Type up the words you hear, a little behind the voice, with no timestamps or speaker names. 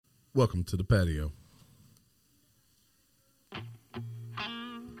Welcome to the patio. I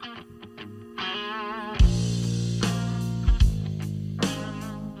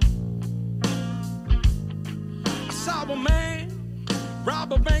saw a man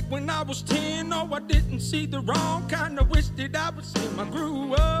rob a bank when I was 10. No, I didn't see the wrong kind of wish that I was him. I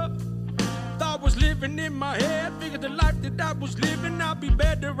grew up, thought was living in my head. Figured the life that I was living, I'd be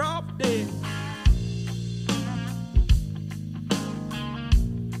better off dead.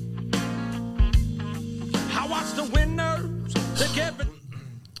 I watched the winners, the Kevin.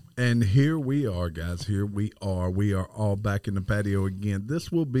 And here we are, guys. Here we are. We are all back in the patio again.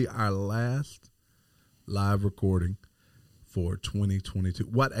 This will be our last live recording for 2022.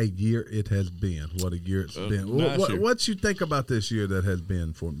 What a year it has been. What a year it's been. What you think about this year that has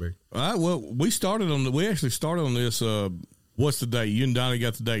been, Fortenberry? Well, we actually started on this. What's the date? You and Donnie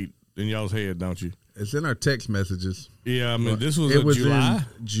got the date in y'all's head, don't you? It's in our text messages. Yeah, I mean, this was in July?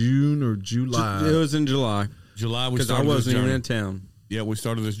 June or July. It was in July. Because I wasn't even in town. Yeah, we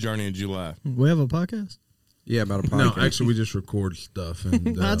started this journey in July. We have a podcast? Yeah, about a podcast. No, actually, we just record stuff.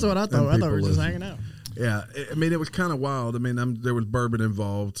 And, that's what I thought. I thought we were just hanging out. Yeah, I mean, it was kind of wild. I mean, there was bourbon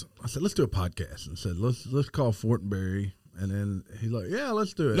involved. I said, let's do a podcast. And said, let's call Fortenberry. And then he's like, yeah,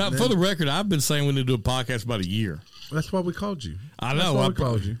 let's do it. Now, for the record, I've been saying we need to do a podcast about a year. That's why we called you. I know. I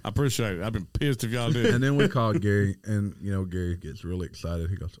called you. I appreciate it. I've been pissed if y'all did. And then we called Gary, and, Gary gets really excited.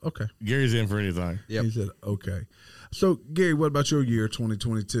 He goes, okay. Gary's in for anything. Yep. He said, okay. So, Gary, what about your year,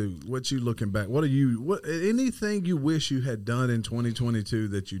 2022? What you looking back? Anything you wish you had done in 2022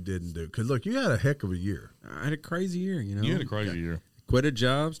 that you didn't do? Because, look, you had a heck of a year. I had a crazy year, You had a crazy year. Quit a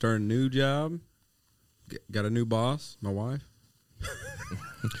job, started a new job, got a new boss, my wife.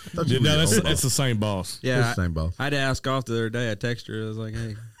 That's the same boss. Yeah, it's the same boss. I had to ask off the other day. I texted her. I was like,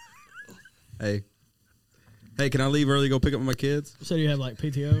 hey, can I leave early to go pick up my kids? So do you have like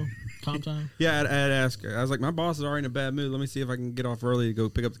PTO, comp time? Yeah, I had to ask her. I was like, my boss is already in a bad mood. Let me see if I can get off early to go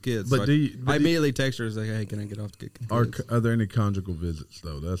pick up the kids. But so I immediately text her and say, hey, can I get off to get kids? Are there any conjugal visits,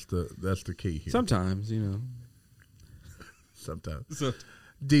 though? That's the key here. Sometimes, Sometimes. So,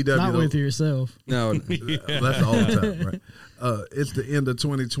 DW. Not with yourself. No. That's all the time, right? It's the end of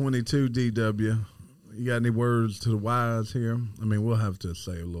 2022, DW. You got any words to the wise here? I mean, we'll have to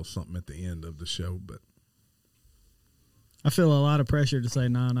say a little something at the end of the show, but. I feel a lot of pressure to say,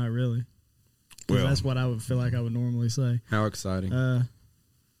 nah, not really. Well, that's what I would feel like I would normally say. How exciting. No,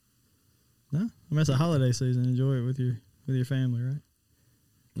 I mean, it's a holiday season. Enjoy it with your family, right?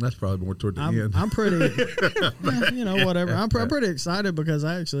 That's probably more toward the end. I'm pretty, whatever. I'm pretty excited because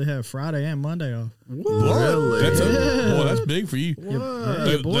I actually have Friday and Monday off. Really? That's big for you.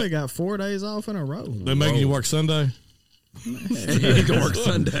 Your boy got 4 days off in a row. They're making you work Sunday? You can work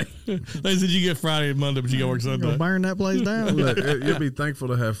Sunday. They said you get Friday and Monday, but you got to work Sunday. Gonna burn that place down. Look, you'll be thankful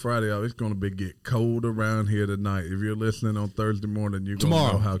to have Friday off. It's going to get cold around here tonight. If you're listening on Thursday morning, you're going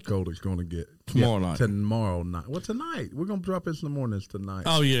to know how cold it's going to get. Tomorrow night. Tomorrow night. Well, tonight. We're going to drop this in the mornings tonight.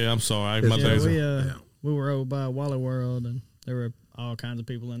 Oh, yeah. I'm sorry. We were over by Wally World, and there were all kinds of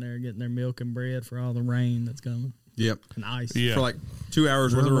people in there getting their milk and bread for all the rain that's coming. Yep. And ice. Yeah. For like 2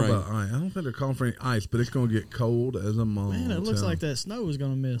 hours worth of rain. I don't think they're calling for any ice, but it's going to get cold as a month. Man, it looks like that snow is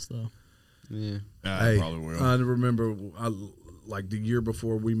going to miss, though. Yeah. I probably will. I remember, like the year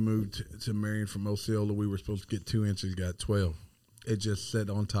before we moved to Marion from Osceola, we were supposed to get 2 inches, got 12. It just sat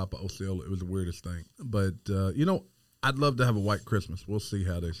on top of Osceola. It was the weirdest thing. But, I'd love to have a white Christmas. We'll see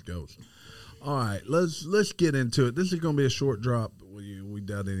how this goes. All right, let's get into it. This is going to be a short drop. We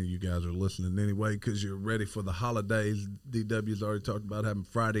doubt any of you guys are listening anyway because you're ready for the holidays. DW's already talked about having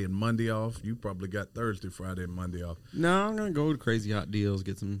Friday and Monday off. You probably got Thursday, Friday, and Monday off. No, I'm going to go to Crazy Hot Deals,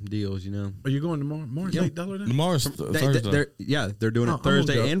 get some deals, Are you going tomorrow? Tomorrow's $8 day? Tomorrow's Thursday. They're doing it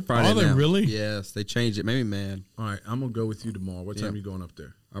Thursday and Friday. Are they now. really? Yes, they changed it. Made me mad. All right, I'm going to go with you tomorrow. What time are you going up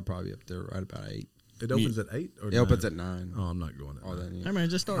there? I'll probably be up there right about 8. It opens at 8? Or it opens at 9. Oh, I'm not going at 9. I mean,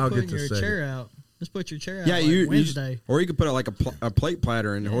 just start putting your chair out. Just put your chair out Wednesday. Or you could put like a plate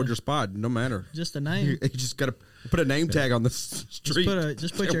platter and hold your spot. No matter. Just a name. You just got to put a name tag on the street.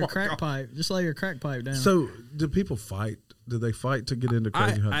 Just put your crack pipe. Just lay your crack pipe down. So, do people fight? Do they fight to get into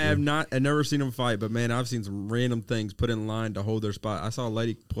Crazy Hot? I have not. I've never seen them fight, but man, I've seen some random things put in line to hold their spot. I saw a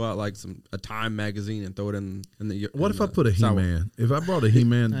lady pull out like a Time magazine and throw it in the. What if I put a He-Man? If I brought a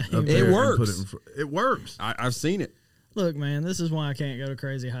He-Man up there, it works. It works. I've seen it. Look, man, this is why I can't go to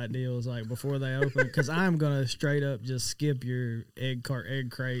Crazy Hot Deals like before they open because I'm gonna straight up just skip your egg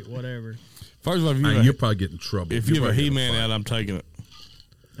crate, whatever. First of all, you're probably getting in trouble. If you have a He-Man out, I'm taking it.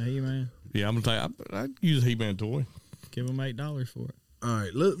 A He-Man? Yeah, I'm gonna take. I'd use a He-Man toy. Give them $8 for it. All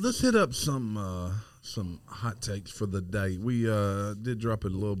right, let's hit up some some hot takes for the day. We did drop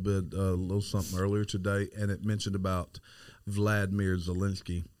it a little something earlier today, and it mentioned about Vladimir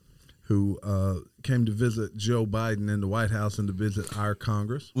Zelensky, who came to visit Joe Biden in the White House and to visit our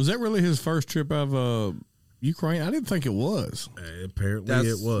Congress. Was that really his first trip out of Ukraine? I didn't think it was. Apparently That's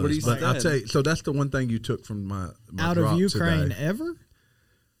it was. what he But I'll said. tell you, so that's the one thing you took from my Out drop of Ukraine today. ever?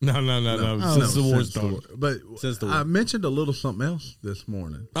 No. Since the war Since the started. war. But Since the war. I mentioned a little something else this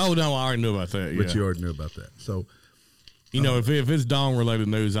morning, Oh, no, I already knew about that. but Yeah. you already knew about that. So You know, if it's Dong-related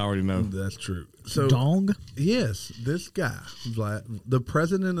news, I already know. that's true. So Dong? yes, this guy, the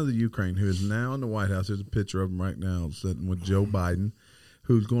president of the Ukraine, who is now in the White House, there's a picture of him right now sitting with Joe Biden,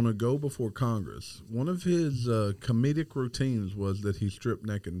 who's going to go before Congress. One of his comedic routines was that he stripped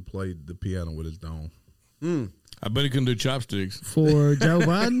naked and played the piano with his dong. I bet he can do chopsticks. For Joe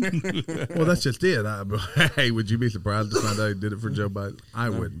Biden? Well, that's just it. Hey, would you be surprised to find out he did it for Joe Biden? I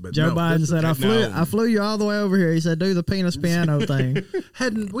wouldn't. But Joe no, Biden this said, No. I flew you all the way over here. He said, do the penis piano thing.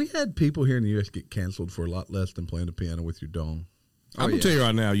 hadn't we had people here in the U.S. get canceled for a lot less than playing the piano with your dong? I'm gonna tell you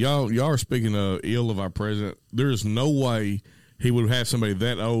right now, y'all are speaking ill of our president. There is no way he would have somebody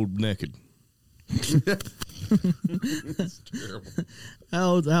that old naked.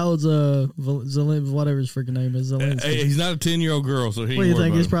 How old's whatever his freaking name is, Zelensky? Hey, he's not a 10-year-old girl, so he. What do you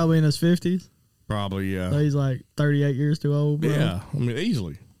think? He's He's probably in his 50s? probably So yeah. he's like 38 years too old, bro. Yeah, I mean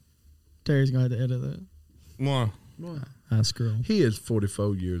easily. Terry's going to have to edit that. Why? I screw. He is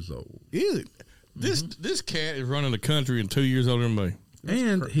 44 years old, Is it? This cat is running the country and 2 years older than me.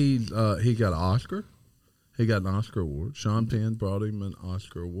 and he got an Oscar. He got an Oscar award. Sean Penn brought him an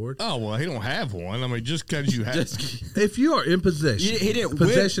Oscar award. Oh well, he don't have one. I mean, just because you have. If you are in possession, He didn't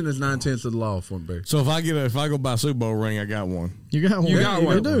possession is 9/10 of the law, Fortenberry. So if I go buy a Super Bowl ring, I got one. You got one. You got You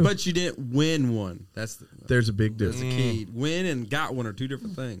one, do. but you didn't win one. That's There's a big the difference. key. Win and got one are two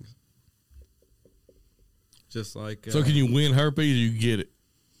different things. Just like So can you win herpes or you get it?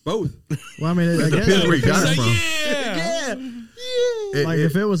 both? Well, I mean, I guess Depends where you got it Say from. yeah. like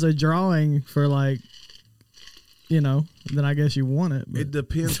if it was a drawing for like, then I guess you won it. But, It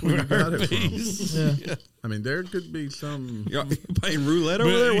depends where you got it from. Herpes. yeah. I mean, there could be some. Y'all playing roulette over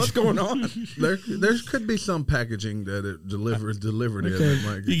there? What's going on? There could be some packaging that it delivered in. Okay. That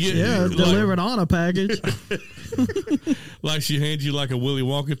might You get Yeah, it's like, delivered on a package. like she hands you like a Willy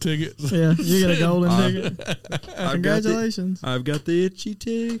Wonka ticket. Yeah, you get a golden ticket. Congratulations. I've got the itchy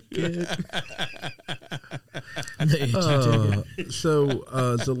ticket.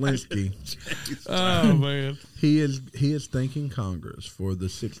 Zelensky, Oh man. he is thanking Congress for the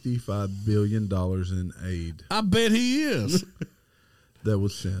 $65 billion in aid I bet he is. that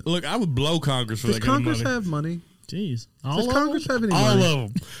was sent. Look, I would blow Congress for Does that kind of Congress money. have money? Jeez. Does Congress have any All money?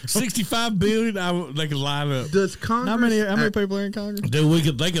 of them. 65 billion, they could line up. Does Congress? How many people are in Congress?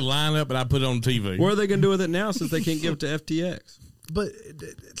 Dude, they could line up and I put it on TV. What are they going to do with it now since they can't give it to FTX? But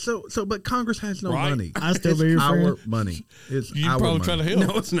but Congress has no Right. money. I still It's be your our friend. money. It's You our probably money. try to help.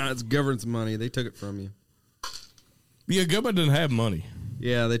 No, it's not. It's government's money. They took it from you. Yeah, government doesn't have money.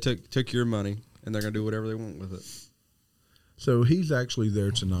 Yeah, they took your money, and they're going to do whatever they want with it. So he's actually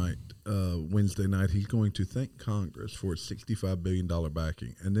there tonight, Wednesday night. He's going to thank Congress for its $65 billion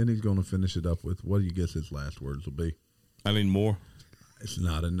backing, and then he's going to finish it up with what do you guess his last words will be? I need more. It's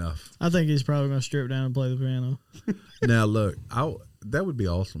not enough. I think he's probably going to strip down and play the piano. Now look, that would be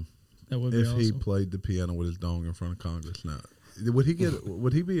awesome That would be if awesome. he played the piano with his dong in front of Congress. Now, would he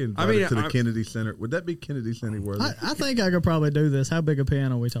be invited to the Kennedy Center? Would that be Kennedy Center worthy? I think I could probably do this. How big a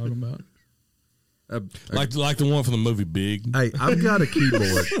piano are we talking about? Like the one from the movie Big. Hey, I've got a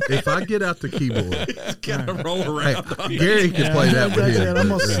keyboard. If I get out the keyboard, Gotta roll around. hey, Gary can play that with That's his. it. I'm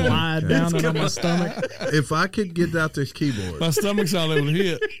going to slide down it on my stomach. If I could get out this keyboard, My stomach's all able to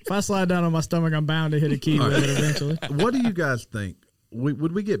hit. If I slide down on my stomach, I'm bound to hit a key with it eventually. what do you guys think?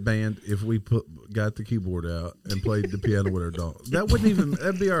 Would we get banned if we got the keyboard out and played the piano with our dog? That wouldn't even.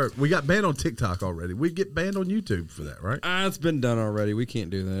 That'd be our. We got banned on TikTok already. We'd get banned on YouTube for that, right? It's been done already. We can't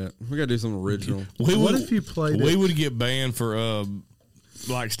do that. We got to do something original. What if you played We it? would get banned for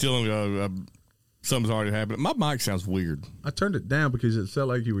like stealing something's already happened. My mic sounds weird. I turned it down because it felt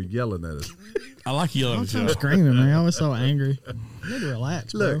like you were yelling at us. I like yelling at I'm you. screaming, man. I was so angry. I need to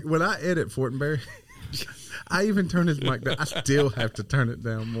relax, bro. Look, when I edit Fortenberry, I even turn his mic down. I still have to turn it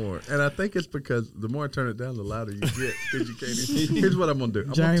down more, and I think it's because the more I turn it down, the louder you get because you can't. Here's what I'm gonna do.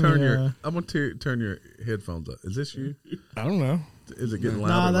 I'm gonna turn your headphones up. Is this you? I don't know. Is it getting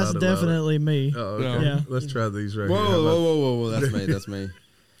louder? Nah, that's louder, definitely me. Louder? Oh, okay. Yeah. Let's try these right Whoa, here. How whoa, about- whoa, whoa, whoa! That's me. That's me.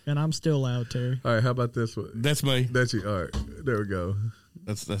 And I'm still loud, Terry. All right, how about this one? That's me. That's you. All right, there we go.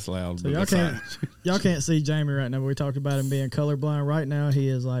 That's loud. So but y'all that's can't fine. y'all can't see Jamie right now, but we talked about him being colorblind. Right now, he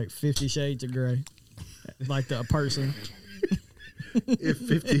is like 50 shades of gray. like a person. If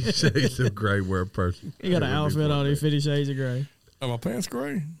 50 Shades of Grey were a person. You got an it would be outfit on, Fortenberry. 50 Shades of Grey. Are my pants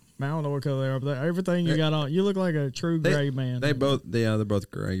gray? Man, I don't know what color they're up there. Everything you got on, you look like a true gray man. They're both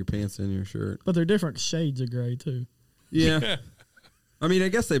gray. Your pants and your shirt. But they're different shades of gray too. Yeah. I mean, I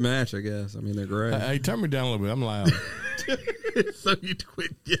guess they match. I guess. I mean, they're gray. Hey, turn me down a little bit. I'm loud. So you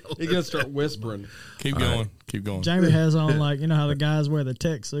quit yelling. You're gonna start whispering. Keep going. Keep going. Jamie has on like, you know how the guys wear the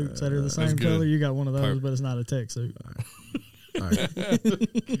tech suits that are the same good. color? You got one of those, but it's not a tech suit. All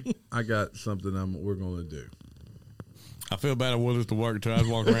right. I got something we're going to do. I feel bad I wore this to work until I was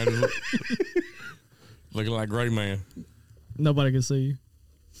walking around looking like Gray Man. Nobody can see you.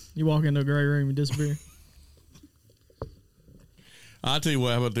 You walk into a gray room and disappear. I'll tell you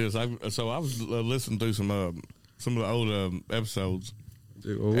what. How about this? I was listening through some of the old episodes.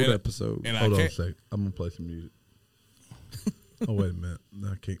 Dude, old And- episode. And Hold I on a can't, sec. I'm going to play some music. Oh, wait a minute.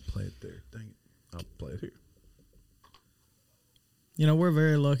 No, I can't play it there. Dang it. I'll play it here. You know, we're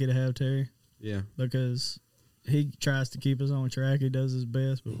very lucky to have Terry Yeah. because he tries to keep us on track. He does his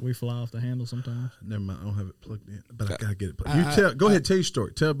best, but we fly off the handle sometimes. Never mind. I don't have it plugged in, but I got to get it plugged. Go ahead. Tell your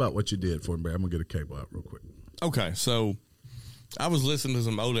story. Tell about what you did for me. I'm going to get a cable out real quick. Okay, so I was listening to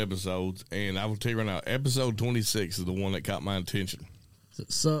some old episodes, and I will tell you right now, episode 26 is the one that caught my attention.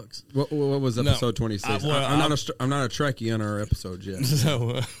 It sucks. What was episode 26? I'm not a Trekkie on our episodes yet.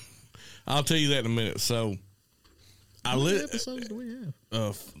 So I'll tell you that in a minute. So How many episodes do we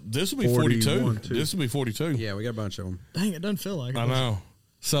have? this will be 41, 42. too. This will be 42. Yeah, we got a bunch of them. Dang, it doesn't feel like it. I know.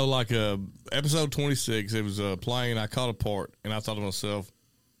 So like episode 26, it was a plane I caught apart, and I thought to myself,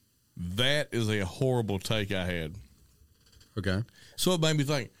 that is a horrible take I had. Okay. So it made me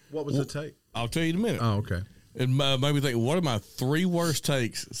think. What was the take? I'll tell you in a minute. Oh, okay. It made me think, what are my 3 worst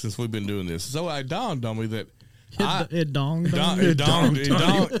takes since we've been doing this? So it dawned on me that It donged on you.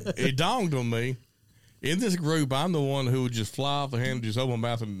 it dawned on me. In this group, I'm the one who would just fly off the handle, just open my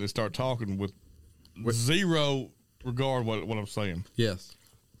mouth and start talking with zero regard what I'm saying. Yes.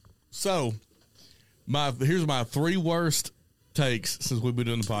 So here's my 3 worst takes since we've been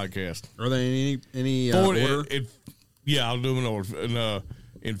doing the podcast. Are there any order? Yeah, I'll do them in order.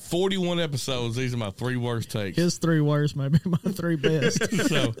 In 41 episodes, these are my 3 worst takes. His 3 worst may be my 3 best.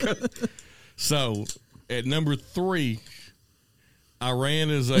 So at number 3, Iran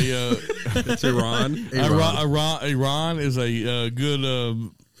is a It's Iran. Iran is a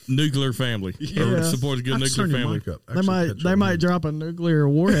good nuclear family. Yeah. Or supports a good I just turned nuclear your family. mic up. They might drop a nuclear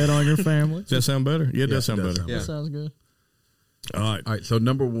warhead on your family. Does that sound better? Yeah, it does sound better. Yeah. That sounds good. All right. All right, so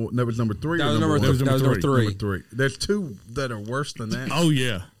that was number 3. That or was number number 1? th- that was number 3. Number 3. There's 2 that are worse than that. Oh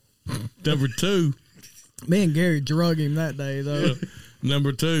yeah. Number 2. Me and Gary drug him that day, though.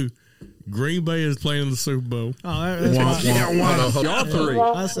 Number 2. Green Bay is playing in the Super Bowl. Oh, that's right. Y'all 3.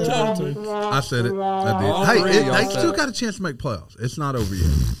 I said that too. I said it. All I three did. of y'all Hey, said still it. got a chance to make playoffs. It's not over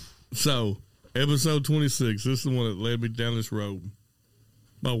yet. So, episode 26. This is the one that led me down this road.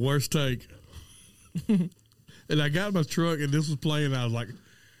 My worst take. And I got in my truck and this was playing. And I was like,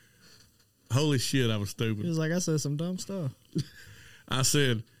 holy shit, I was He stupid. was like, I said some dumb stuff. I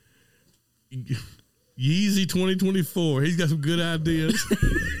said, Yeezy 2024. He's got some good ideas.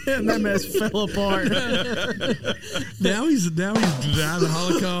 And that mess fell apart. now he's died of the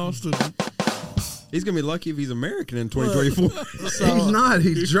Holocaust. And He's gonna be lucky if he's American in 2024. He's not.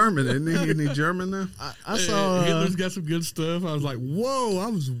 He's German, isn't he? Isn't he German now? I saw Hitler's got some good stuff. I was like, whoa, I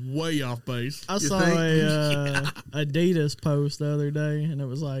was way off base. I saw think? a Adidas post the other day, and it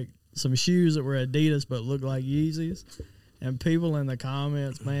was like some shoes that were Adidas but looked like Yeezys. And people in the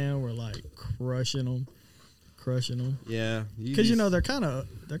comments, man, were like crushing them. Yeah. Because, you know, they're kind of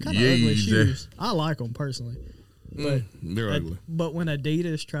ugly Yeezy. shoes. I like them personally. But They're ugly. But when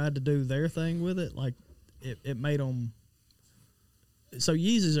Adidas tried to do their thing with it, like it made them. So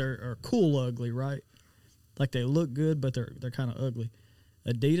Yeezys are cool ugly, right? Like they look good, but they're kind of ugly.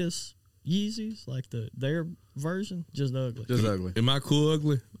 Adidas Yeezys, like their version, just ugly. Just ugly. Am I cool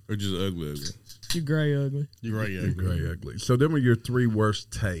ugly or just ugly? You gray ugly. Gray ugly. Very ugly. So them are your 3 worst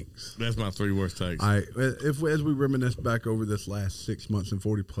takes. That's my 3 worst takes. All right. As we reminisce back over this last 6 months and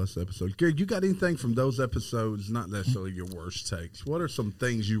 40+ episodes, Gary, you got anything from those episodes? Not necessarily your worst takes. What are some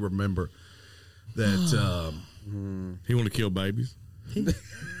things you remember that? He want to kill babies. He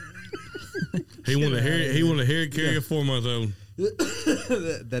want to hair carry a 4-month-old.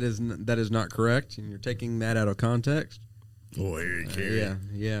 that is not correct, and you're taking that out of context. Oh, hair carry.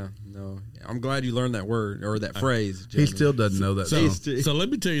 Yeah. No, I'm glad you learned that word or that phrase. He Jamie. still doesn't know that song. So let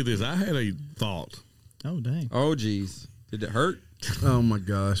me tell you this. I had a thought. Oh dang! Oh, geez, did it hurt? Oh my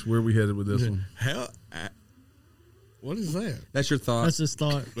gosh, where are we headed with this one? How What is that? That's your thought. That's his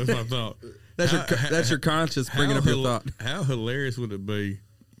thought. That's my thought. That's your conscience bringing up your thought. How hilarious would it be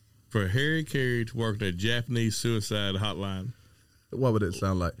for Harry Carey to work that Japanese suicide hotline? What would it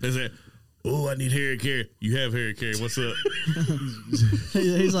sound like? They say, "Oh, I need Harry Carey. You have Harry Carey. What's up?"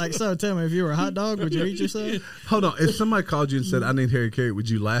 He's like, so tell me, if you were a hot dog, would you eat yourself? Hold on. If somebody called you and said, "I need Harry Carey," would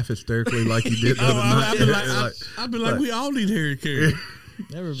you laugh hysterically like you did the other night? I'd be like, we all need Harry Carey.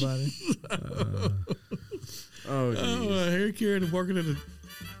 Everybody. Harry Carey working at the.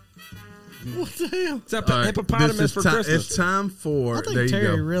 What the hell? It's a hippopotamus for Christmas. It's time for. I there think you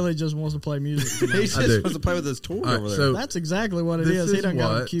Terry go. really just wants to play music. He tonight. just I do. wants to play with his toy All right, over there. so That's exactly what it this is. He done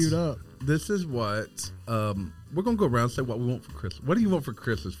got it what- queued up. This is what we're gonna go around and say what we want for Christmas. What do you want for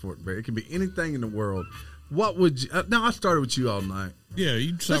Christmas, Fortenberry? It can be anything in the world. What would you? Now I started with you all night. Yeah,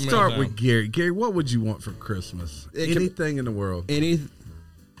 you. Let's start with Gary. Gary, what would you want for Christmas? It can- Anything in the world.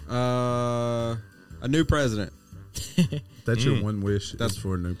 a new president. That's your one wish. That's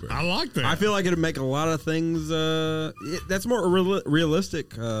for a new I president. like that. I feel like it'd make a lot of things. That's more a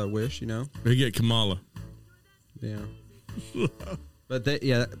realistic wish, you know. We get Kamala. Yeah. But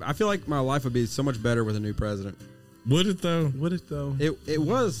I feel like my life would be so much better with a new president. Would it though? Would it though? It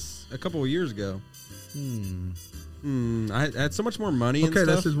was a couple of years ago. I had so much more money and Okay,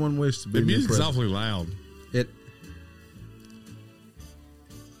 stuff. that's his one wish to be The new music's president. awfully loud.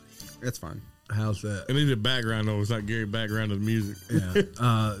 It's fine. How's that? It needs a background though. It's not Gary background of the music. Yeah.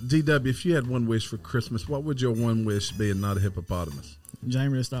 DW, if you had one wish for Christmas, what would your one wish be and not a hippopotamus?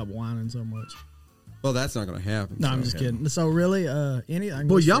 Jamie to stop whining so much. Well, that's not going to happen. No, I'm just kidding. So really, anything.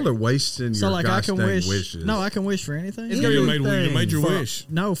 Boy, y'all are wasting So your like gosh I can dang wish. wishes. No, I can wish for anything. You made your wish.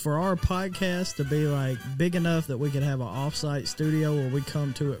 No, for our podcast to be like big enough that we could have an off-site studio where we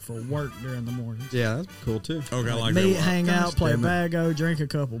come to it for work during the mornings. Yeah, that's cool too. Okay, I like Meet, that. hang out, play damn it. bago, drink a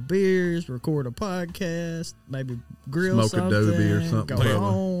couple beers, record a podcast, maybe grill Smoke a something, doobie or something. go Play-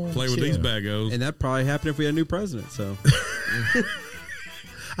 home, Play with chill. these bagos. And that'd probably happen if we had a new president. So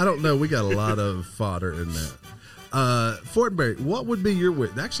I don't know. We got a lot of fodder in that. Fortenberry, what would be your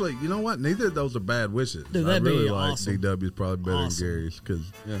wish? Actually, you know what? Neither of those are bad wishes. Dude, that'd I really be like awesome. DW's probably better Awesome. than Gary's because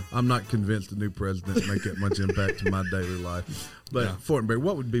Yeah. I'm not convinced the new president make that much impact to my daily life. But Fortenberry,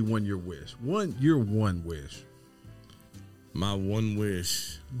 what would be your wish? Your one wish. My one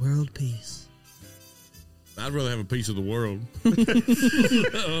wish. World peace. I'd rather have a piece of the world.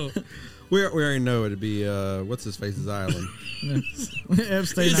 we already know it'd be what's his face's island.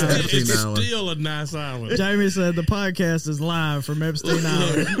 Epstein It's, Island. Epstein Island. still a nice island. Jamie said the podcast is live from Epstein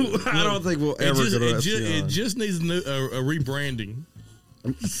Island. I don't think we'll ever go to It Epstein. just needs a rebranding.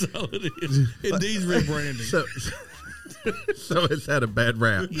 So it is. It needs rebranding. So it's had a bad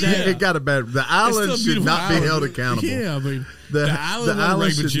rap. Yeah. It got a bad. The island It's still a should beautiful not be island. held accountable. Yeah, I mean, The island island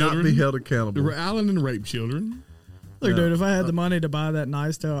raping should children. not be held accountable. The island and rape children. Look, dude, if I had the money to buy that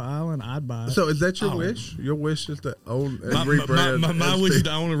Nice Tail Island, I'd buy it. So is that your wish? Your wish is to own and My rebrand. wish is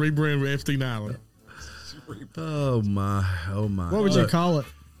to own and rebrand Epstein Island. Oh my! What would you call it?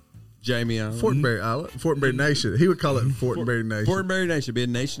 Jamie Island. Fortenberry Island, Fortenberry Nation. He would call it Fortenberry Nation. Fortenberry Nation should be a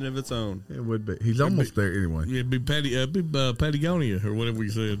nation of its own. It would be. He's almost there anyway. It'd be Patagonia or whatever we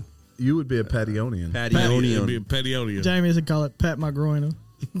said. You would be a Pationian. It'd be Pationian. a Patagonia. Jamie would call it Pat My Groiner.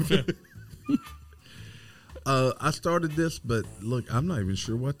 I started this, but look, I'm not even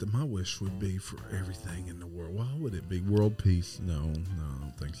sure what my wish would be for everything in the world. Why would it be world peace? No, I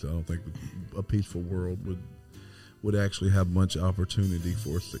don't think so. I don't think a peaceful world would actually have much opportunity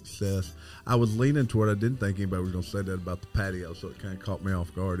for success. I was leaning toward. I didn't think anybody was going to say that about the patio, so it kind of caught me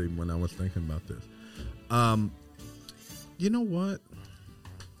off guard even when I was thinking about this. You know what?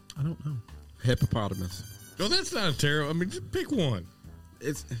 I don't know. Hippopotamus. Oh, that's not a terrible. I mean, just pick one.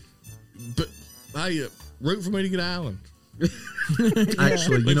 But hey, root for me to get Island.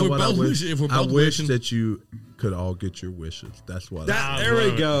 Actually, you know what? I wish wishing. that you could all get your wishes. That's what. There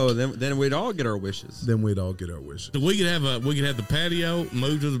we go. Then we'd all get our wishes. Then we'd all get our wishes. So we could have the patio,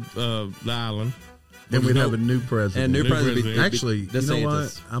 move to the island. Then we'd have a new president. And new president. president. Actually, you know what?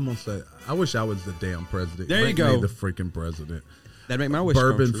 DeSantis. I'm gonna say I wish I was the damn president. There you Make go. me the freaking president. That'd make my wish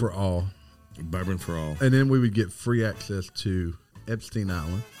Bourbon come true. for all, Bourbon for all. and then we would get free access to Epstein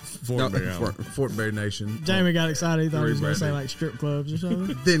Island, Fortenberry Island. Fortenberry Nation. Jamie got excited. He thought he was going to say Rebranding. like strip clubs or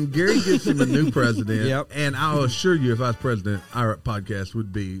something. Then Gary gets him a new president. Yep. And I'll assure you, if I was president, our podcast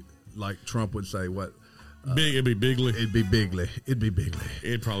would be like Trump would say, "What? It'd be bigly. It'd be bigly. It'd be bigly.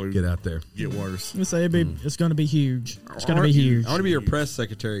 It'd probably Get out there." get worse. Let's say it's going to be huge. It's going to be huge. I want to be your press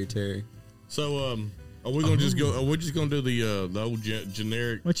secretary, Terry. So, are we gonna just go? Are we just gonna do the old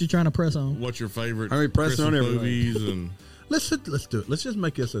generic? What you trying to press on? What's your favorite I mean, pressing Christmas on everything. movies and Let's do it. Let's just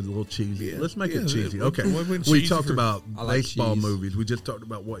make this a little cheesy. Yeah. Let's make Yeah, it cheesy. it- Okay. it went We cheesy talked for- about I like baseball cheese. movies. We just talked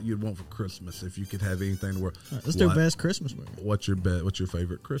about what you'd want for Christmas if you could have anything to wear. All right, let's do best Christmas movie. What's your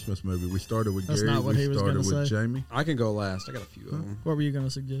favorite Christmas movie? We started with That's Gary. not what we he was started gonna with say. Jamie. I can go last. I got a few of them. What were you going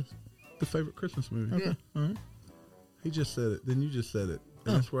to suggest? The favorite Christmas movie. Okay, all right. He just said it. Then you just said it.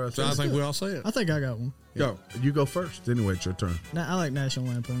 And that's where I So said I think we all say it. I think I got one. Go. You go first. Anyway, it's your turn. I like National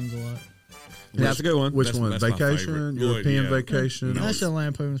Lampoons a lot. Yeah, that's a good one. Which That's- one? that's my Vacation? favorite. European Yeah. Vacation? No. National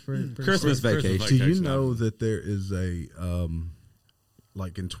Lampoon's pretty Christmas sweet. Vacation. Do you Vacation, know that there is a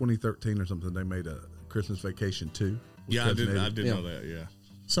like in 2013 or something they made a Christmas Vacation 2? Yeah, I did Yeah. know that. Yeah.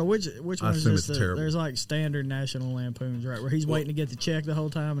 So which I one is assume just it's terrible. there's like standard National Lampoons, right? Where he's waiting to get the check the whole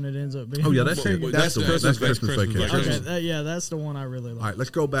time and it ends up being Oh yeah, that's Well, that's the one. That's Christmas Vacation. okay. That's the one I really All like. right, let's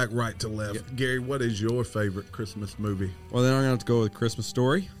go back right to left. Gary, what is your favorite Christmas movie? Well, then I'm going to have to go with Christmas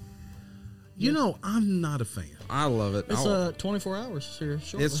Story. You know, I'm not a fan. I love it. It's 24 hours here.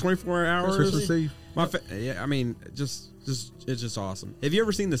 Shortly. It's 24 hours. Christmas Eve. Yeah, I mean, it's just awesome. Have you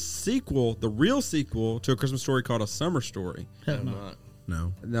ever seen the sequel, the real sequel to A Christmas Story called A Summer Story? Hell no.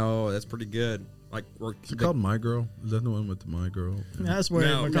 No. No, that's pretty good. Like, Is it called My Girl? Is that the one with the My Girl? That's where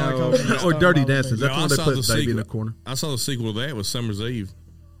No, Macaulay no. Culkin was Or talking Dirty about Dancing. it. That's No, the one I they saw put the baby in the sequel. corner. I saw the sequel to that was Summer's Eve.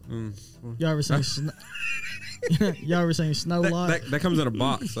 You ever seen? You ever seen Snow White? that comes in a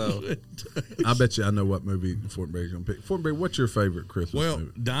box, so. I bet you I know what movie Fortenberry's going to pick. Fortenberry, what's your favorite Christmas Well,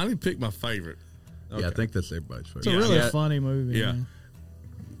 movie? Donnie picked my favorite. Yeah, I think that's everybody's favorite. It's a really Yeah. funny movie. Yeah. man.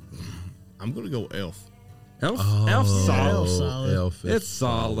 I'm gonna go Elf. Elf Oh, Elf's solid. Elf's solid. Elf is It's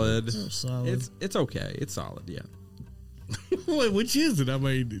solid. It's solid. It's okay. It's solid, yeah. Wait, which is it? I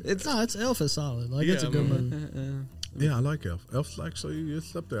mean, It's It's Elf is solid. Like it's a Yeah, good I mean- movie. Yeah, I like Elf. Elf's actually,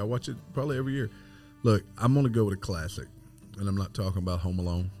 it's up there. I watch it probably every year. Look, I'm going to go with a classic. And I'm not talking about Home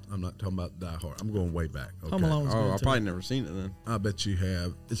Alone. I'm not talking about Die Hard. I'm going way back. Okay? Home Alone's Oh, good I've too. probably never seen it then. I bet you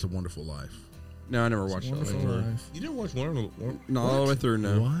have. It's a Wonderful Life. No, I never watched it all the Wonderful way through. Life. you didn't watch one. Not all the way through,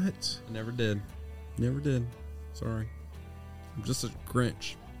 no. What? I never did. Never did. Sorry. I'm just a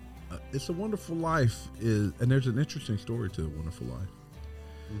Grinch. It's a Wonderful Life and there's an interesting story to A Wonderful Life.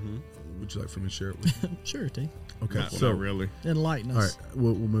 Would you like for me to share it with you? Sure, T. Okay, Not, so not really. Enlighten all us. right,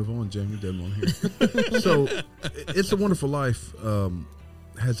 we'll move on. Jamie doesn't want to hear. So, It's a Wonderful Life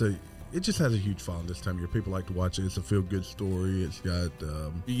it just has a huge following this time of year. People like to watch it. It's a feel good story. It's got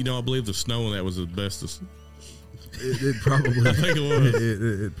You know, I believe the snow in that was asbestos. it probably I think it was.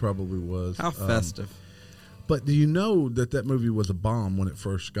 it probably was. How festive. But do you know that movie was a bomb when it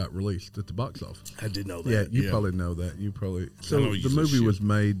first got released at the box office? I did know that. Yeah, you probably know that. You probably so know you the said movie shit. was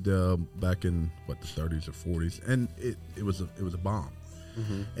made back in the 30s or 40s, and it was a bomb,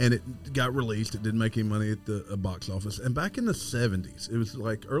 and it got released. It didn't make any money at the box office. And back in the 70s, it was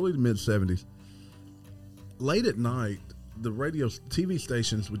like early to mid 70s. Late at night, the TV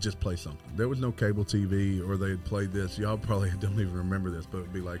stations would just play something. There was no cable TV, or they'd play this. Y'all probably don't even remember this, but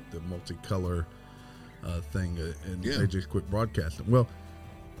it'd be like the multicolor thing, and Yeah. they just quit broadcasting. Well,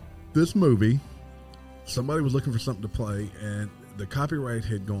 this movie, somebody was looking for something to play, and the copyright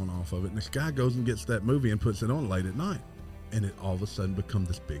had gone off of it, and this guy goes and gets that movie and puts it on late at night, and it all of a sudden become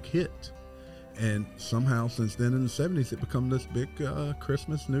this big hit. And somehow, since then in the 70s, it become this big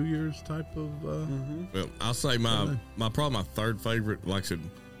Christmas, New Year's type of. Well, I'll say my probably my third favorite, like I said,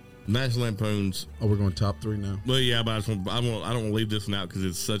 National Lampoon's. Oh, we're going top three now. Well, yeah, but I don't want to leave this one out because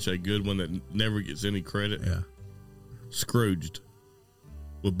it's such a good one that never gets any credit. Yeah. Scrooged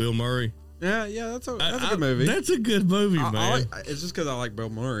with Bill Murray. Yeah, that's a good movie. That's a good movie, I man. like, it's just because I like Bill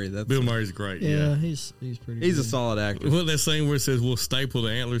Murray. Bill Murray's great. Yeah, he's pretty. He's a good. solid actor. What that saying where it says we'll staple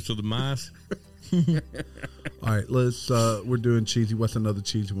the antlers to the mice? All right, let's. We're doing cheesy. What's another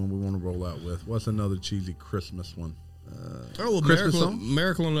cheesy one we want to roll out with? What's another cheesy Christmas one? Oh, well, Christmas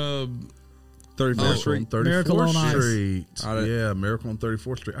Miracle on 34th Street. 34th Miracle on Ice. Street. I did- Yeah, Miracle on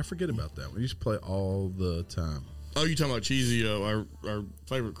 34th Street. I forget about that one. We used to play all the time. Oh, you talking about cheesy? Our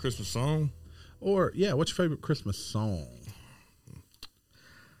favorite Christmas song? Or yeah, what's your favorite Christmas song?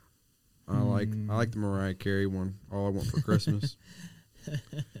 I like the Mariah Carey one. All I Want for Christmas.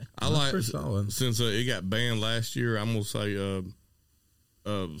 I like pretty solid. since it got banned last year. I'm gonna say,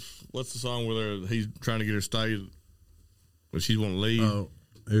 what's the song where he's trying to get her stayed, but she won't leave? Oh,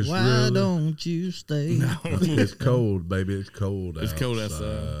 it's Why really, don't you stay? it's cold, baby. It's cold. It's cold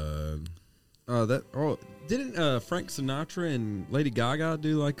outside. Didn't Frank Sinatra and Lady Gaga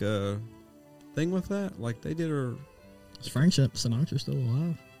do like a thing with that? Like they did her Is Frank Sinatra still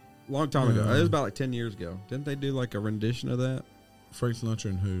alive? a long time ago. It was about like 10 years ago. Didn't they do like a rendition of that? Frank Sinatra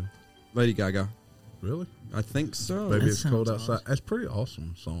and who? Lady Gaga. Really? I think so. Baby, That it's cold sounds outside. awesome. That's a pretty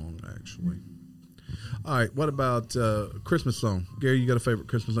awesome song, actually. All right, what about Christmas song? Gary, you got a favorite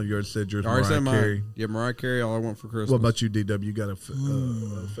Christmas song? You already said yours. I already said Mariah Carey. mine. Yeah, Mariah Carey, All I Want for Christmas. What about you, DW? You got a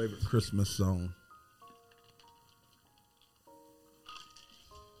favorite Christmas song?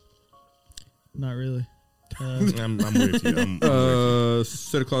 Not really. I'm with you. I'm with you.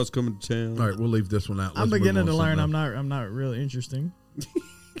 Santa Claus Coming to Town. All right, we'll leave this one out. I'm Let's move beginning on to learn. something I'm not really interesting.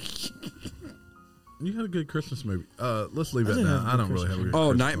 else. You had a good Christmas movie. Let's leave I that didn't now. have a I good don't really have a good Oh,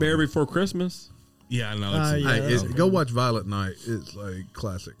 Christmas Nightmare movie. Before Christmas. Yeah, I know. Yeah, Hey, that's go watch Violet Night. It's like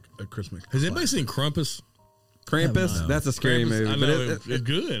classic, a Christmas. Has anybody classic. seen Krampus? Krampus. No. That's a scary Krampus, movie. I but know it's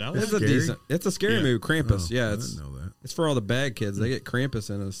good. I like it's it. a Scary? decent. It's a scary Yeah. movie. Krampus. Oh, yeah, I it's didn't know that. it's for all the bad kids. They get Krampus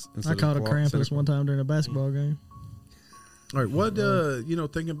in us. I caught a Krampus one time during a basketball game. All right, what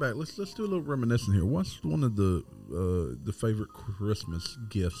thinking back, let's do a little reminiscing here. What's one of the favorite Christmas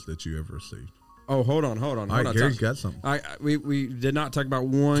gifts that you ever received? Oh, hold on. All right, Gary's got something. We did not talk about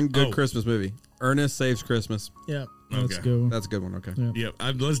one good Oh. Christmas movie. Ernest Saves Christmas. Yeah, that's Okay. good. That's a good one. Okay. Yeah.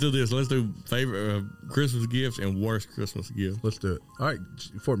 Yeah, let's do this. Let's do favorite Christmas gifts and worst Christmas gifts. Let's do it. All right,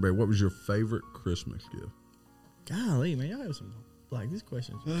 Fortenberry, what was your favorite Christmas gift? Golly, man, y'all have some these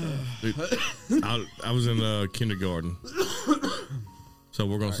questions. Dude, I was in kindergarten, so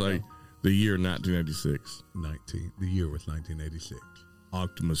we're gonna say the year 1986. The year was 1986.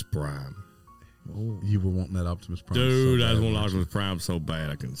 Optimus Prime. You were wanting that Optimus Prime. Dude, so I bad, just want weren't Optimus Prime so bad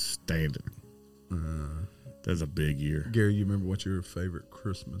I can stand it. That's a big year. you? Gary, you remember what your favorite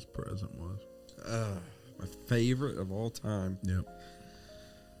Christmas present was? My favorite of all time. Yep.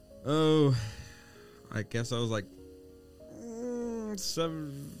 Oh, I guess I was like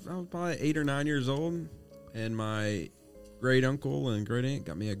seven. I was probably 8 or 9 years old, and my great uncle and great aunt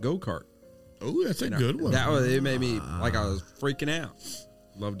got me a go kart. Oh, that's a good one. It made me like I was freaking out.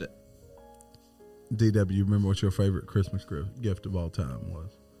 Loved it. DW, you remember what your favorite Christmas gift of all time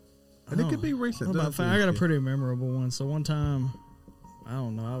was? And it could be recent. I got a pretty memorable one. So one time, I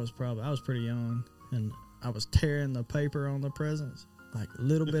don't know, I was pretty young, and I was tearing the paper on the presents like a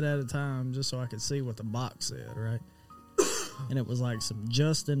little bit at a time, just so I could see what the box said, right? And it was like some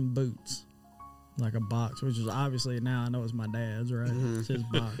Justin boots, like a box, which was obviously now I know it's my dad's, right? It's his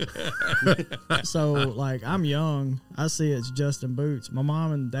box. So like I'm young, I see it's Justin boots. My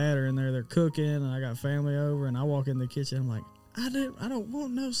mom and dad are in there, they're cooking, and I got family over, and I walk in the kitchen, I'm like, I don't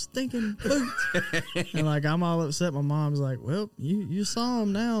want no stinking boots. And like I'm all upset. My mom's like, well, you saw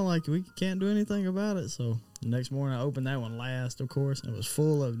them now, like we can't do anything about it. So the next morning I opened that one last, of course, and it was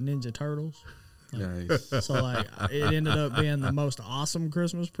full of Ninja Turtles. Nice. So like it ended up being the most awesome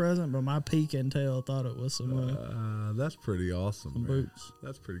Christmas present, but my peak and tail thought it was some That's pretty awesome. Man. boots.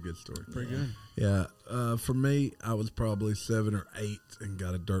 That's a pretty good story. Pretty good. Yeah. For me, I was probably 7 or 8 and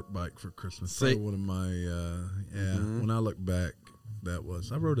got a dirt bike for Christmas. See- Probably one of my, when I look back,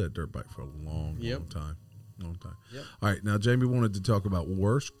 I rode that dirt bike for a long time. Yep. All right. Now, Jamie wanted to talk about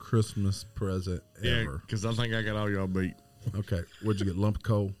worst Christmas present Yeah, ever. because I think I got all y'all beat. Okay. What'd you get? Lump of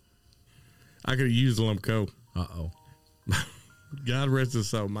coal? I could have used a lump of coal. Uh-oh. God rest his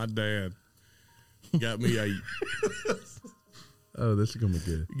soul. My dad got me a Oh, this is going to be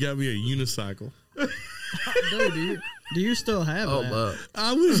good. unicycle. Dude, do you still have Hold that? up.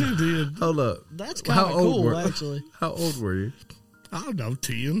 I wish I did. Hold up. That's How kind of old cool, were- actually. How old were you? I don't know,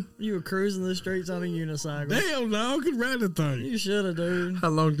 10. You were cruising the streets on a unicycle. Damn, no, I could ride the thing. You should have, dude. How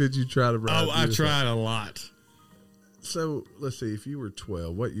long did you try to ride? Oh, I this? tried a lot. So, let's see. If you were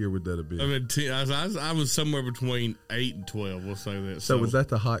 12, what year would that have been? I mean, 10, I was somewhere between 8 and 12. We'll say that. So was that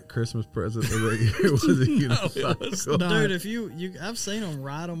the hot Christmas present of that year? Was it unicycle? Dude, if you I've seen them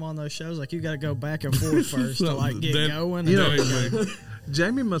ride them on those shows. Like you got to go back and forth first to like get That- going. You and know,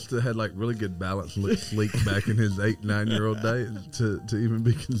 Jamie must have had like really good balance and looked sleek back in his 8, 9-year-old days to even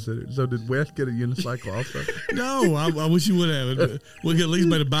be considered. So did Wes get a unicycle also? No, I wish you would have. We could at least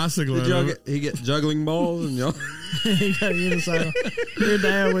made a bicycle. Did out y'all of it. he get juggling balls and y'all? he got a unicycle. Your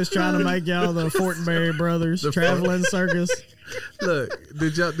dad was trying to make y'all the Fortenberry brothers traveling circus. Look,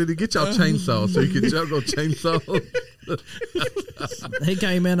 did he get y'all chainsaws so you could juggle chainsaws? He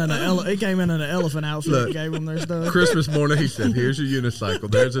came in an elephant outfit. Look, And gave them their stuff. Christmas morning, he said, "Here's your unicycle.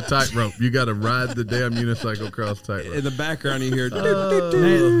 There's a tightrope. You got to ride the damn unicycle across tightrope." In the background, you hear.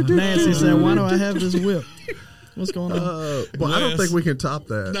 Nancy said, "Why do I have this whip? What's going on?" Well, I don't Wes. think we can top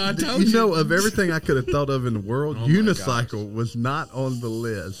that. No, I told you you. know, of everything I could have thought of in the world, unicycle was not on the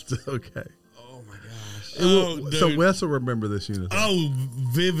list. Okay. Oh my gosh! Oh, So dude. Wes will remember this unicycle. Oh,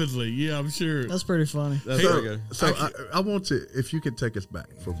 vividly. Yeah, I'm sure. That's pretty funny. That's very good. So I want to, if you could take us back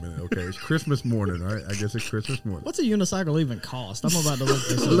for a minute, okay? It's Christmas morning, right? I guess it's Christmas morning. What's a unicycle even cost? I'm about to look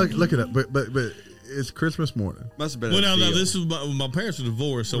this up. Look it up, but it's Christmas morning. Must have been. Well, a no, deal. this was my parents were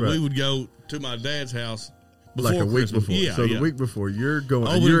divorced, so Right. we would go to my dad's house before Like a week Christmas. before. Yeah, so yeah. the week before, you're going.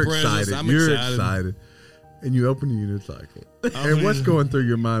 Opening You're presents, excited. I'm You're excited. excited, and you open the unicycle. And what's going through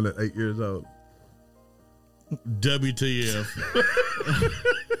your mind at 8 years old? WTF?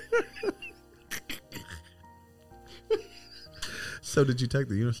 So did you take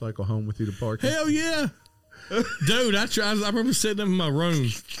the unicycle home with you to park? Hell yeah, dude! I tried. I remember sitting up in my room.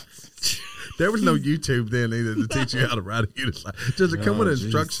 There was no YouTube then either to teach you how to ride a unicycle. Does it come with an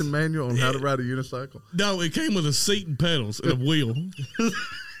instruction manual on how to ride a unicycle? No, it came with a seat and pedals and a wheel.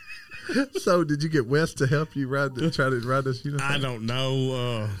 So did you get Wes to help you try to ride this unicycle? I don't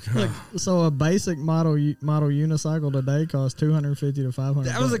know. So a basic model unicycle today costs $250 to $500.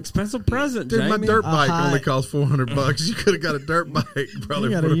 That was an expensive present, Dude, Jamie. my dirt bike high- only costs $400. You could have got a dirt bike. Probably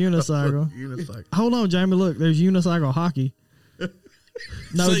You got a for unicycle. unicycle. Hold on, Jamie. Look, there's unicycle hockey.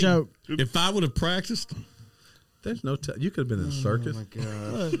 No See, joke. If I would have practiced, There's no. You could have been in a circus.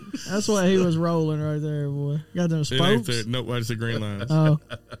 Look, that's what he was rolling right there, boy. Got them it ain't spokes. there. No, it's the green lines. Oh,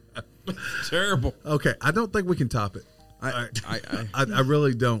 Terrible. Okay, I don't think we can top it. I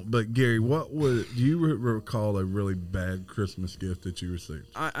really don't. But Gary, do you recall a really bad Christmas gift that you received?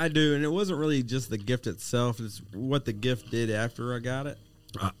 I do, and it wasn't really just the gift itself. It's what the gift did after I got it.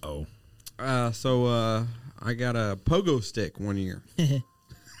 Oh. So I got a pogo stick one year.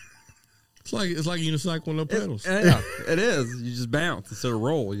 It's like a unicycle with no pedals. Yeah, it is. You just bounce instead of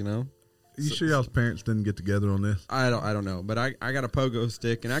roll, you know. You sure y'all's parents didn't get together on this? I don't know, but I got a pogo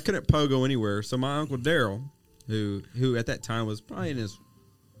stick, and I couldn't pogo anywhere. So my uncle Daryl, who at that time was probably in his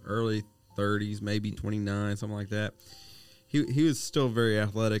early 30s, maybe 29, something like that. He was still very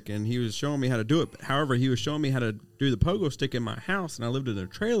athletic, and he was showing me how to do it. However, he was showing me how to do the pogo stick in my house, and I lived in a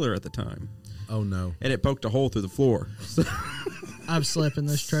trailer at the time. Oh no! And it poked a hole through the floor. I've slept in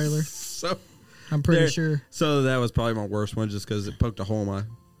this trailer. So I'm pretty sure. So that was probably my worst one, just because it poked a hole in my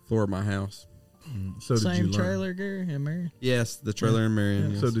floor of my house. So did you Same learn? trailer, Gary and Mary. Yes, the trailer in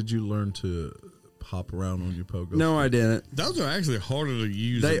Marion. So yes. did you learn to hop around on your pogo? No, I didn't. Those are actually harder to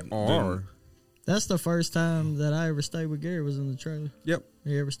use. They than- are. That's the first time that I ever stayed with Gary was in the trailer. Yep.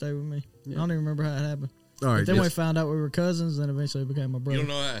 He ever stayed with me. I don't even remember how it happened. All right. But then yes. we found out we were cousins, then eventually became my You brother. don't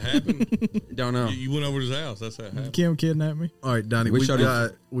know how it happened. Don't know. You went over to his house. That's how it happened. Kim kidnapped me. All right, Donnie. We We've showed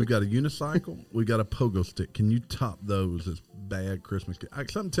got a unicycle. We got a pogo stick. Can you top those as bad Christmas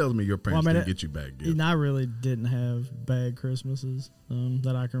gifts? Something tells me your parents Well, I mean, didn't get you bad gifts. And I really didn't have bad Christmases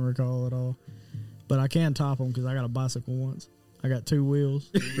that I can recall at all. But I can top them because I got a bicycle once. I got 2 wheels.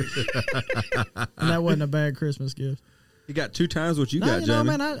 And that wasn't a bad Christmas gift. You got 2 times what you No, got, you know,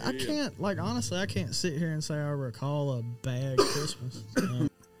 Jamie. man, I can't, honestly, I can't sit here and say I recall a bad Christmas.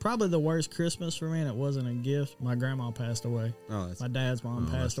 Probably the worst Christmas for me, and it wasn't a gift. My grandma passed away. Oh, that's My dad's mom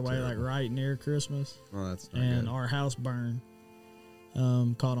passed away, terrible. right near Christmas. not And good. our house burned,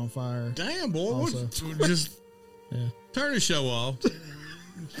 caught on fire. Damn, boy. Also. Just Yeah. turn the show off.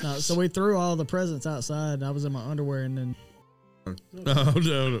 No, so we threw all the presents outside, and I was in my underwear, and then Oh,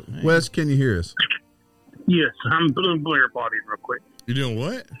 no. Wes, can you hear us? Yes, I'm doing Blair body real quick. You doing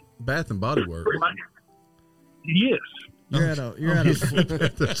what? Bath and Body Works. Yes. you're at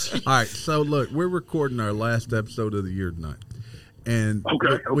a All right, so look, we're recording our last episode of the year tonight, and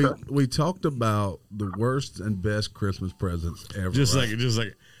Okay, we talked about the worst and best Christmas presents ever. Just right?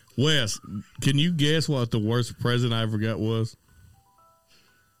 like, Wes, can you guess what the worst present I ever got was?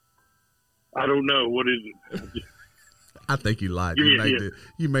 I don't know. What is it? I think you lied. Yeah,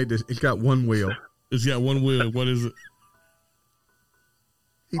 You made this. It's got 1 wheel. It's got 1 wheel. What is it?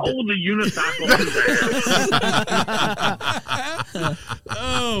 Oh, the unicycle.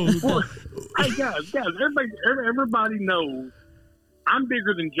 Oh, Well, hey, guys, everybody knows I'm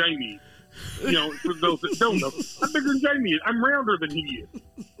bigger than Jamie. You know, for those that don't know, I'm bigger than Jamie is. I'm rounder than he is.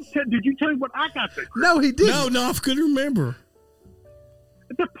 Did you tell me what I got there? No, he didn't. no, I couldn't remember.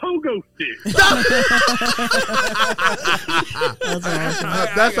 It's a pogo stick. That's awesome.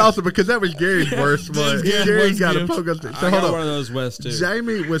 That's awesome because that was Gary's worst one. Gary's Gary worst got a gift. pogo stick. So I hold got one on. of those West too.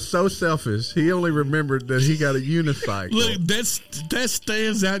 Jamie was so selfish. He only remembered that he got a unicycle. Look, that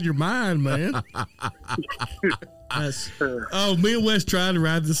stands out in your mind, man. That's, Oh, me and Wes tried to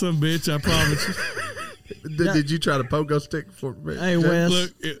ride this some bitch. I promise you. Did you try to pogo stick for me? hey, Wes,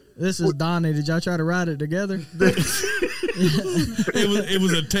 Look, this is Donnie. Did y'all try to ride it together? it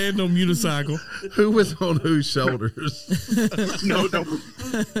was a tandem unicycle. Who was on whose shoulders? No. But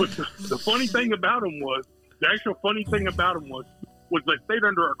the funny thing about them was, the actual funny thing about them was they stayed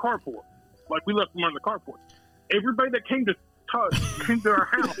under our carport. Like, we left them under the carport. Everybody that came to our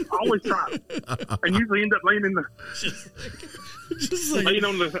house always tried it. And usually end up laying in the Just like, laying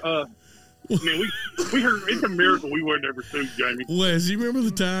on the Man, we heard it's a miracle we weren't ever sued, Jamie. Wes, you remember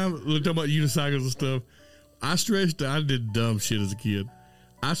the time we were talking about unicycles and stuff? I did dumb shit as a kid.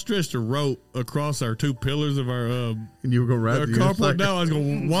 I stretched a rope across our two pillars of our And you were going to ride the carport. unicycle? No, I was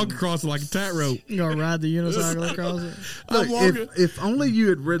going to walk across it like a tightrope. You gonna ride the unicycle across it? Look, I'm walking. if only you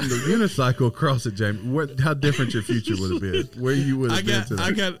had ridden the unicycle across it, Jamie, how different your future would have been. Where you would have been today.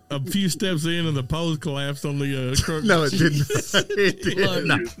 I got a few steps in and the pose collapsed on the curb. No, it didn't. It did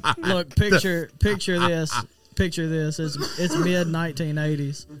not. Look, picture this. Picture this. It's mid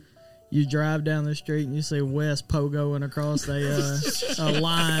 1980s. You drive down the street and you see Wes pogoing across a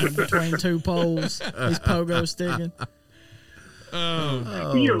line between two poles. He's pogo sticking.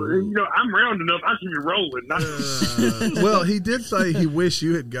 I'm round enough. I should be rolling. Well, he did say he wished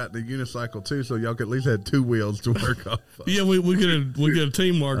you had got the unicycle too, so y'all could at least had two wheels to work off of. Yeah, we could have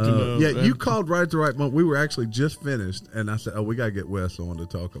teamworked. You called right at the right moment. We were actually just finished, and I said, "Oh, we gotta get Wes on to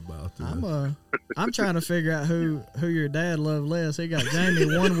talk about this." I'm trying to figure out who your dad loved less. He got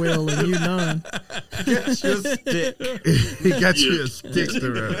Jamie one wheel and you none. He got you a stick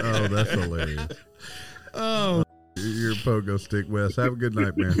to ride. Oh, that's hilarious. Oh, you're a pogo stick, Wes. Have a good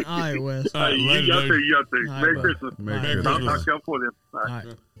night, man. All right, Wes. You too. Merry Christmas. Merry I'll Christmas. talk to y'all for them. All right.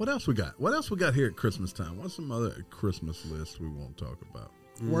 What else we got? What else we got here at Christmas time? What's some other Christmas lists we won't talk about?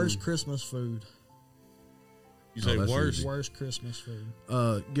 Worst Christmas food. you say that's worse? easy. Worst Christmas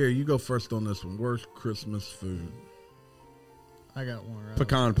food. Gary, you go first on this one. Worst Christmas food. I got one right.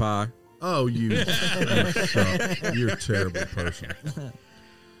 Pecan pie. Oh, you suck. You're a terrible person.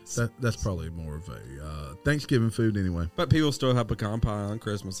 That's probably more of a Thanksgiving food anyway. But people still have pecan pie on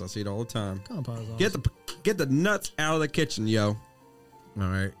Christmas. I see it all the time. Pecan pie is awesome. Get the nuts out of the kitchen, yo. All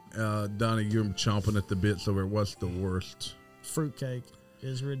right. Donnie, you're chomping at the bits over what's the worst. Fruitcake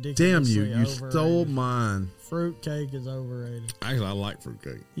is ridiculous. Damn you. You stole mine. Fruitcake is overrated. Actually, I like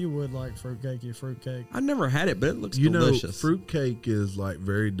fruitcake. You would like fruitcake, you fruitcake. I never had it, but it looks You delicious. know, fruitcake is like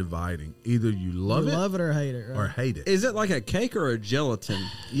very dividing. Either you love it or hate it, right? or hate it. Is it like a cake or a gelatin?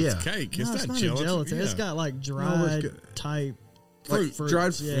 Yeah. It's cake. No, It's it's not not gelatin. a gelatin. Yeah. It's got like No, dried it's type Like fruits.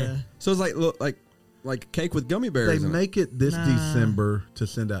 dried yeah. So it's like cake with gummy berries. They in make it this Nah. December to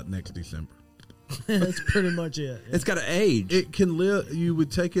send out next December. That's pretty much it. it. It's got to age. It can live. You would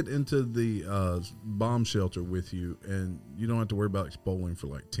take it into the bomb shelter with you, and you don't have to worry about it spoiling for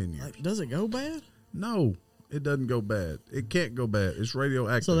like 10 years. Like, does it go bad? No, it doesn't go bad. It can't go bad. It's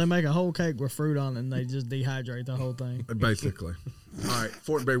radioactive. So they make a whole cake with fruit on it and they just dehydrate the whole thing. Basically. All right,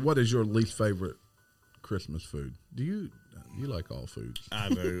 Fortenberry, what is your least favorite Christmas food? Do you like all foods? I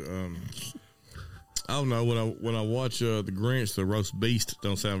do. I don't know. When I watch the Grinch, the roast beast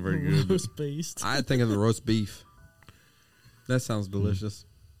don't sound very good. but, Roast beast. I think of the roast beef. That sounds delicious.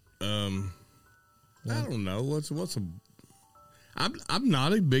 I don't know. What's a? I'm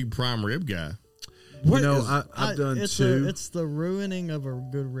not a big prime rib guy. I've done two. It's the ruining of a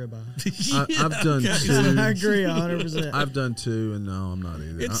good ribeye. I've done I two. agree 100%. I've done two, and no, I'm not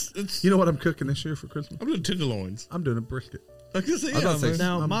either. It's- You know what I'm cooking this year for Christmas? I'm doing tenderloins. I'm doing a brisket. I can see. I was about to say,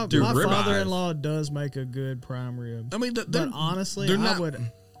 Now, my Dude, ribeyes. father-in-law does make a good prime rib. I mean, But honestly, they're I not-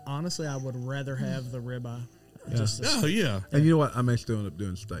 would rather have the ribeye. Oh yeah. And you know what? I may still end up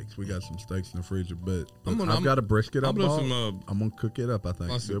doing steaks. We got some steaks in the freezer, but I've got a brisket. I'm I bought. doing some, I'm gonna cook it up. I think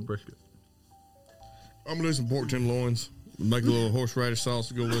awesome. do a brisket. I'm gonna do some pork tenderloins. Make a little horseradish sauce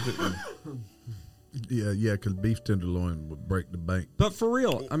to go with it. Yeah, because beef tenderloin would break the bank. But for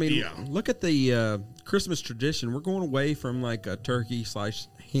real, I mean, Yeah. look at the Christmas tradition. We're going away from like a turkey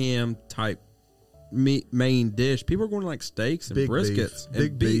 / ham type main dish. People are going to like steaks and Big briskets. beef.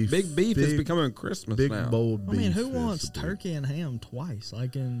 And Big beef. is Big- becoming Christmas Big now. bold I beef. mean, who is wants the big- turkey and ham twice?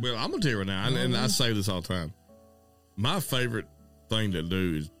 Like in Well, I'm gonna tell you right now, and I say this all the time. My favorite thing to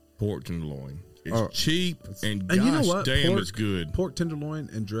do is pork tenderloin. It's cheap, and gosh And you know what? damn, it's good. Pork tenderloin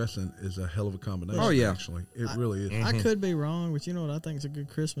and dressing is a hell of a combination. Oh, yeah. Actually, it really is. I could be wrong, but you know what I think is a good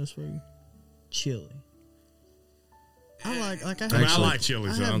Christmas food? Chili. I like I I have, like chili,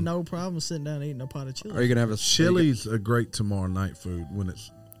 I have son. no problem sitting down eating a pot of chili. Are you going to have a Chili's a great tomorrow night food when it's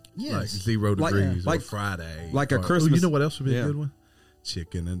Yes. like 0 Like- degrees like- or Friday. like a or- Christmas- you know what else would be yeah. a good one?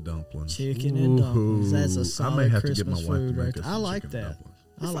 Chicken and dumplings. Chicken and dumplings. That's a Ooh, solid I may have Christmas to get my wife food to make right us there. I some like chicken and that. dumplings.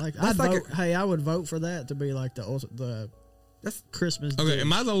 I like. that's I'd like vote, hey, I would vote for that to be like the That's Christmas. Okay, dish.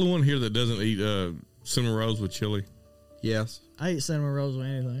 am I the only one here that doesn't eat cinnamon rolls with chili? yes. I eat cinnamon rolls with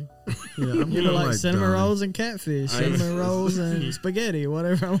anything. Yeah, I'm You know, like cinnamon Donnie. rolls and catfish, cinnamon rolls and spaghetti,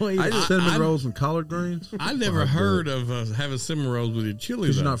 whatever I'm eating. I just- Cinnamon rolls and collard greens. I never Oh, heard good. of having cinnamon rolls with your chili.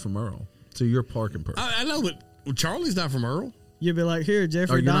 Because you're though. not from Earl, so you're a parking person. I know, but Charlie's not from Earl. You'd be like, here, Oh,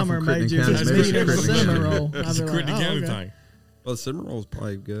 Jeffrey you're not Dahmer from made Crittenden you County. this Maybe medium it's cinnamon Crittenden roll. It's I'd a be like, Crittenden oh, County okay. thing. Well, the cinnamon roll's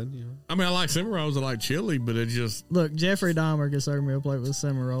probably good. I mean, I like cinnamon rolls. I like chili, but it just Look, Jeffrey Dahmer could serve me a plate with a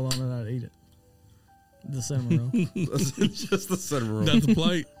cinnamon roll on it. I'd eat it. The cinnamon roll. Just the cinnamon roll. that's the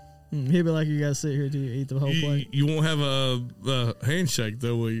plate. He'd be like, "You guys sit here till you eat the whole plate." You won't have a handshake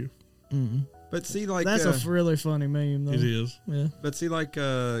though, will you? But see, like That's a really funny meme, though. It is. Yeah. But see, like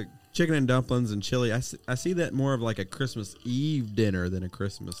chicken and dumplings and chili, I see that more of like a Christmas Eve dinner than a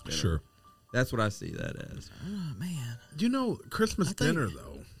Christmas dinner. Sure. That's what I see that as. Oh man. You know, Christmas dinner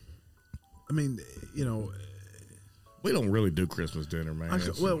though. I mean, We don't really do Christmas dinner, man.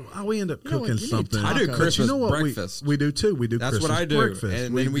 We end up You know what, cooking you need something. I do Tacos. Christmas You know what breakfast. we do too. We do That's Christmas what I do. breakfast.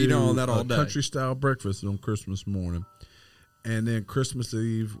 And then we eat on that all day. Country style breakfast on Christmas morning. And then Christmas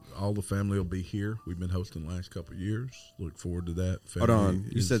Eve, all the family will be here. We've been hosting the last couple of years. Look forward to that. Hold on.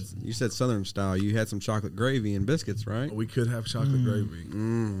 You said Southern style. You had some chocolate gravy and biscuits, right? we could have chocolate gravy.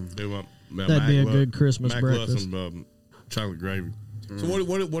 That'd be a good Christmas Mac breakfast. Loves some chocolate gravy. So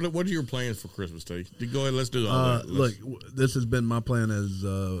what are your plans for Christmas, Steve? Go ahead, let's do all that. Look, this has been my plan as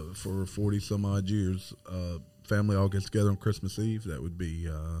for 40 some odd years. Family all gets together on Christmas Eve. That would be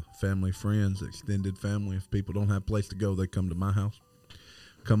family, friends, extended family. If people don't have a place to go, they come to my house.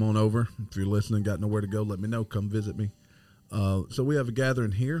 Come on over. If you're listening, got nowhere to go, let me know. Come visit me. So we have a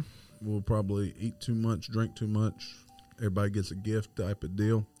gathering here. We'll probably eat too much, drink too much. Everybody gets a gift type of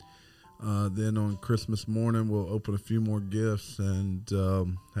deal. Then on Christmas morning, we'll open a few more gifts and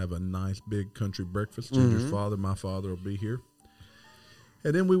have a nice big country breakfast. Ginger's father, my father will be here.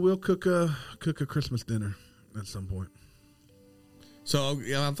 And then we will cook a Christmas dinner at some point. So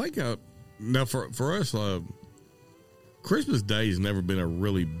I think now for us, Christmas Day has never been a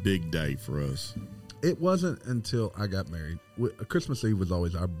really big day for us. It wasn't until I got married. Christmas Eve was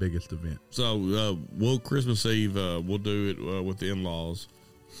always our biggest event. So we'll Christmas Eve we'll do it with the in-laws,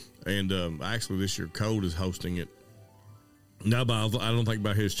 and actually this year Code is hosting it. Now, I don't think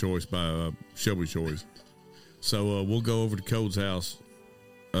by his choice, by Shelby's choice. So we'll go over to Code's house.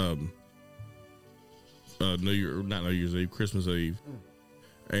 Not New Year's Eve, Christmas Eve,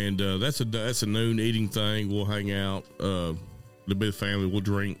 and that's a noon eating thing. We'll hang out. There'll be the family. We'll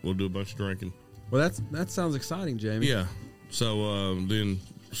drink. We'll do a bunch of drinking. Well, that sounds exciting, Jamie. Yeah. So then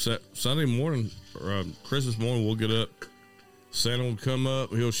Sunday morning, Christmas morning, we'll get up. Santa will come up.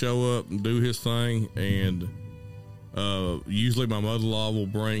 He'll show up and do his thing, and usually my mother-in-law will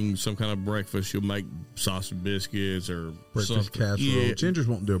bring some kind of breakfast. She'll make sausage biscuits or Breakfast something. casserole. Yeah. Ginger's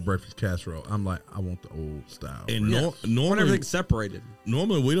won't do a breakfast casserole. I'm like, I want the old style. And breakfast. Want normally, everything separated.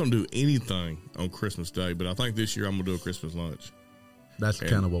 normally we don't do anything on Christmas Day, but I think this year I'm gonna do a Christmas lunch. That's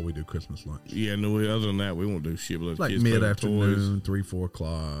kind of what we do Christmas lunch. Yeah, no. Other than that, we won't do shit. But let Like kids play with mid-afternoon, toys. 3, 4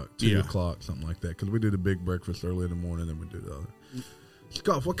 o'clock, 2 Yeah. o'clock, something like that. Because we do the big breakfast early in the morning, then we do the other.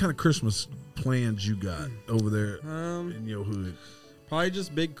 Scott, what kind of Christmas plans you got over there in your hood? Probably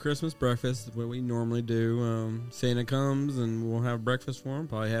just big Christmas breakfast, what we normally do. Santa comes and we'll have breakfast for him.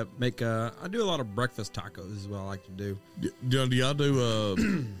 Probably I do a lot of breakfast tacos is what I like to do. Do y'all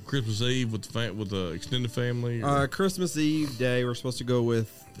do Christmas Eve with the extended family? or- Christmas Eve day, we're supposed to go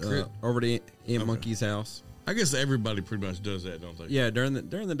with over to Aunt Monkey's house. I guess everybody pretty much does that, don't they? Yeah, during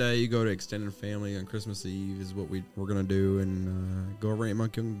the day, you go to extended family on Christmas Eve is what we're gonna do, and go over to Aunt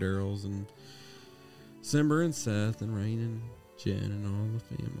Monkey and Daryl's and Simber and Seth and Rain and Jen and all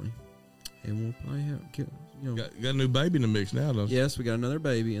the family, and we'll probably have Got a new baby in the mix now, don't you? Yes, we got another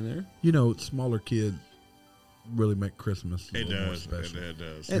baby in there. You know, smaller kid really make Christmas a It little more does. special. It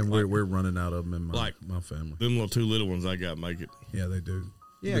does. And we're running out of them in my family. Them little two little ones I got make it. Yeah, they do.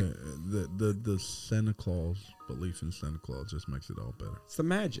 Yeah. The Santa Claus belief in Santa Claus just makes it all better. It's the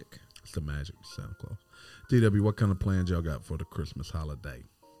magic. It's the magic of Santa Claus. DW, what kind of plans y'all got for the Christmas holiday?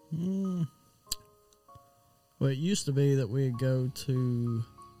 Well, it used to be that we'd go to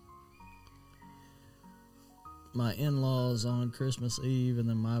my in-laws on Christmas Eve and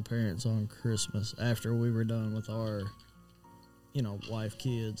then my parents on Christmas after we were done with our, wife,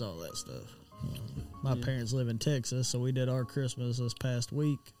 kids, all that stuff. My parents live in Texas, so we did our Christmas this past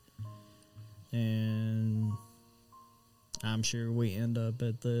week. And I'm sure we end up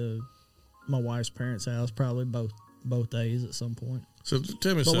at my wife's parents' house probably both days at some point. So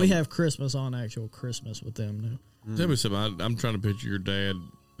tell me But something. we have Christmas on actual Christmas with them now. Tell me something. I'm trying to picture your dad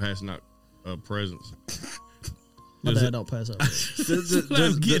passing out presents. My Does dad it- don't pass out.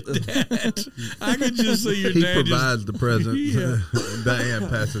 Let's get that. I can just see your He dad. provides the present. Yeah. Diane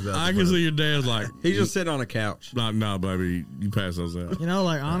passes out. I the can present. see your dad's like, He's just sitting on a couch. no, baby, you pass those out.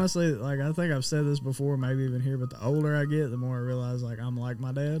 Honestly, I think I've said this before, maybe even here, but the older I get, the more I realize I'm like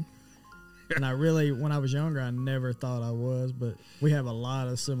my dad. And I really, when I was younger, I never thought I was, but we have a lot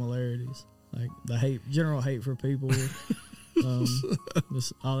of similarities. Like the general hate for people.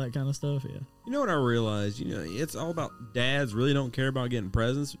 all that kind of stuff. Yeah. You know what I realized? You know, it's all about dads really don't care about getting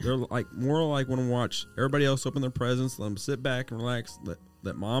presents. They're like more like want to watch everybody else open their presents, let them sit back and relax,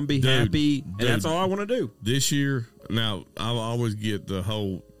 let mom be happy, and that's all I want to do. This year, now I always get the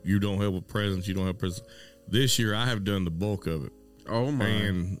whole you don't help with presents, you don't have presents. This year I have done the bulk of it. Oh my!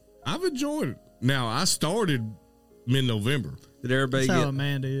 And I've enjoyed it. Now I started mid-November. Did everybody That's get? how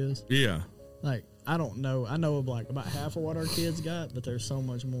Amanda is. Yeah. Like, I don't know. I know like about half of what our kids got, but there's so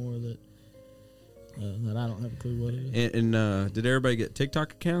much more that I don't have a clue what it is. And did everybody get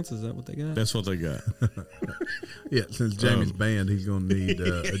TikTok accounts? Is that what they got? That's what they got. Yeah, since Jamie's banned, he's going to need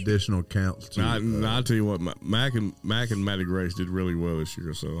additional accounts. To, I'll tell you what, Mac and Matty Grace did really well this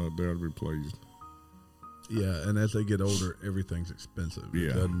year, so they ought to be pleased. Yeah, and as they get older, everything's expensive.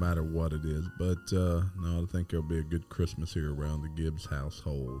 Yeah. It doesn't matter what it is. But no, I think there'll be a good Christmas here around the Gibbs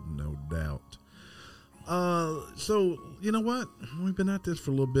household, no doubt. So, you know what? We've been at this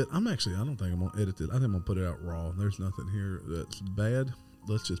for a little bit. I don't think I'm going to edit it. I think I'm going to put it out raw. There's nothing here that's bad.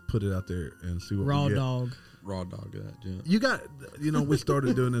 Let's just put it out there and see what Raw we get. dog. Raw dog. Yeah. You got, we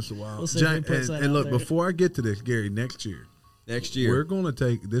started doing this a while. We'll see if he puts that and out look, there. before I get to this, Gary, next year, we're going to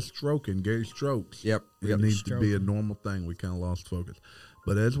take this stroking, Gary strokes. Yep. It needs to be a normal thing. We kind of lost focus.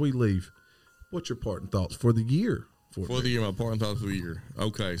 But as we leave, what's your parting thoughts for the year? For the year, my parting thoughts for the year.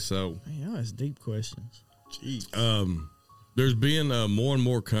 Okay, so. Man, that's deep questions. Jeez. There's been more and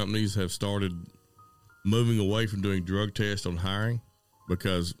more companies have started moving away from doing drug tests on hiring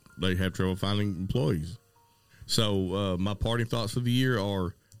because they have trouble finding employees. So my parting thoughts for the year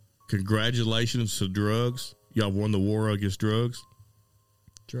are congratulations to drugs. Y'all won the war against drugs.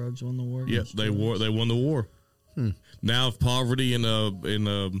 Drugs won the war. Yep, they won the war. Now, if poverty and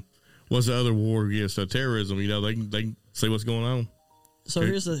what's the other war against terrorism? They can see what's going on. So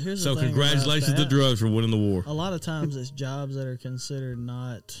here's the so thing congratulations to drugs for winning the war. A lot of times it's jobs that are considered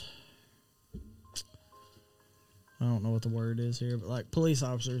not. I don't know what the word is here, but like police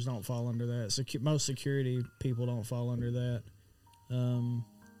officers don't fall under that. Most security people don't fall under that.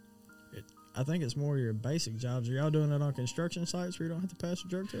 I think it's more your basic jobs. Are y'all doing it on construction sites where you don't have to pass a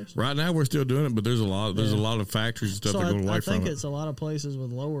drug test? Right now, we're still doing it, but there's a lot of factories and stuff that are going away from it. I think it's a lot of places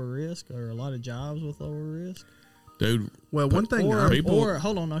with lower risk, or a lot of jobs with lower risk. Dude, well, one thing or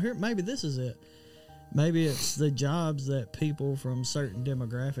hold on, now here maybe this is it. Maybe it's the jobs that people from certain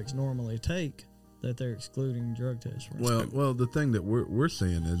demographics normally take that they're excluding drug tests from. Well, the thing that we're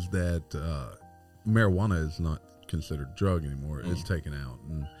seeing is that marijuana is not considered drug anymore. It's taken out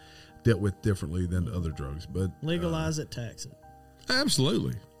and dealt with differently than other drugs. But legalize it, tax it.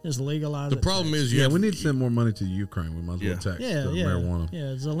 Absolutely. Just legalize the it. The problem is, we need to send more money to Ukraine. We might as well tax marijuana.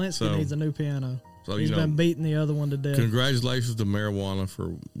 Yeah, Zelensky needs a new piano. So, he's been beating the other one to death. Congratulations to marijuana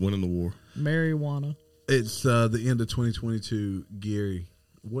for winning the war. Marijuana. It's the end of 2022. Gary,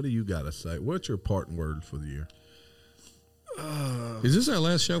 what do you got to say? What's your parting word for the year? Is this our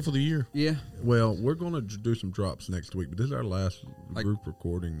last show for the year? Yeah. Well, we're going to do some drops next week, but this is our last group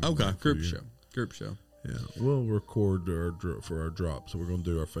recording. Okay. Group show. Yeah. We'll record for our drops. So we're going to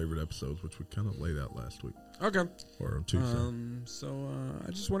do our favorite episodes, which we kind of laid out last week. Okay. Or on Tuesday.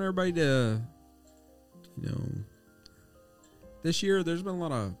 I just want everybody to, this year there's been a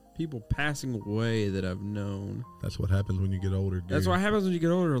lot of people passing away that I've known. That's what happens when you get older. Gary. That's what happens when you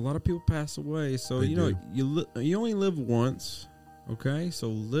get older. A lot of people pass away. So, you only live once. Okay? So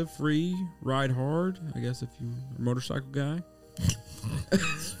live free, ride hard. I guess if you're a motorcycle guy.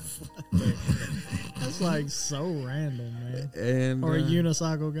 That's like so random, man. And or a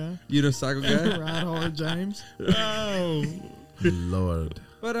unicycle guy. Unicycle guy. Ride hard, James. Oh, Lord.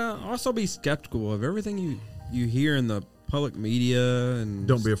 But also be skeptical of everything you hear in the public media, and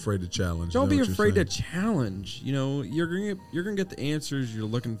don't be afraid to challenge. Don't be afraid to challenge. You're gonna get the answers you're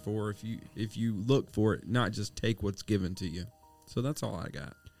looking for if you look for it, not just take what's given to you. So that's all I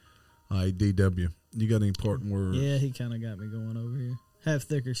got. All right, DW, you got any parting words? Yeah, he kind of got me going over here. Have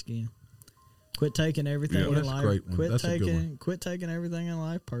thicker skin. Quit taking everything in life. Great one. Quit taking everything in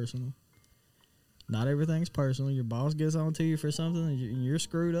life personal. Not everything's personal. Your boss gets on to you for something and you're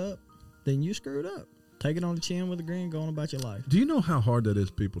screwed up, then you screwed up. Take it on the chin with a grin, going about your life. Do you know how hard that is,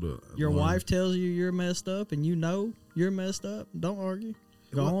 people to Your learn? wife tells you you're messed up and you know you're messed up. Don't argue.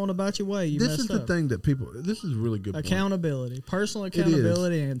 Go on about your way. This is the thing that people. This is a really good. Accountability, personal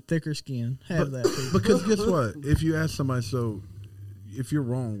accountability, and thicker skin. That people. Because guess what? If you ask somebody, so if you're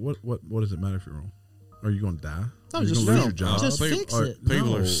wrong, what does it matter if you're wrong? Are you going to die? No, just lose your job? Just fix it.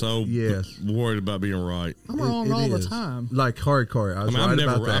 People are so worried about being right. I'm wrong all the time. Like Harry Curry. I was right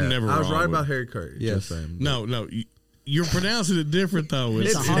about that. I was right about Harry Curry. Yes. No. You're pronouncing it different though.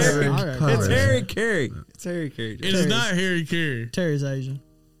 It's a Harry. hard- It's Harry Carey. It's Harry Carey. It is not Harry Carey. Terry's Asian.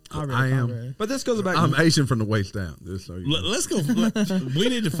 I am. But this goes back. I'm Asian from the waist down. Just so you know. Let's go. We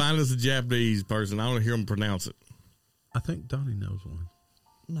need to find us a Japanese person. I want to hear him pronounce it. I think Donnie knows one.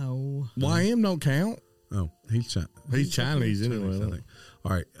 No. YM don't count. Oh, he's He's Chinese anyway. I think.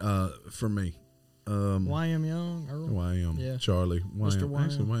 All right, for me, YM Young. Earl? YM, Yeah. Charlie. Mr. YM.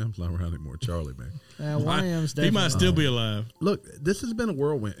 Actually, YM's not around anymore. Charlie, man. YM's definitely. He might still be alive. Look, this has been a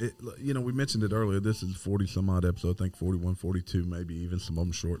whirlwind. We mentioned it earlier. This is 40 some odd episodes. I think 41, 42, maybe even some of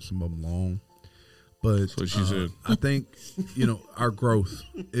them short, some of them long. But That's what she said. I think, our growth.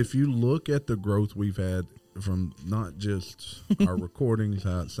 If you look at the growth we've had from not just our recordings,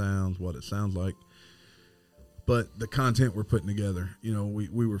 how it sounds, what it sounds like, but the content we're putting together.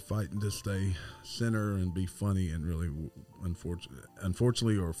 We were fighting to stay center and be funny, and really,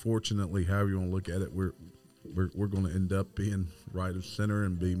 unfortunately or fortunately, however you want to look at it, we're going to end up being right of center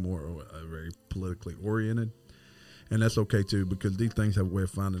and be more very politically oriented, and that's okay too, because these things have a way of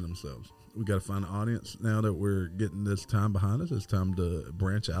finding themselves. We got to find an audience now that we're getting this time behind us. It's time to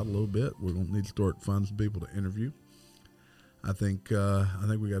branch out a little bit. We're going to need to start finding some people to interview. I think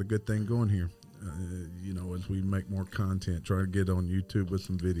we got a good thing going here. As we make more content, try to get on YouTube with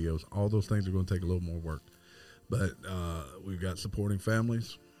some videos. All those things are going to take a little more work. But we've got supporting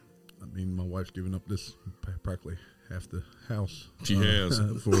families. I mean, my wife's given up this practically half the house. She has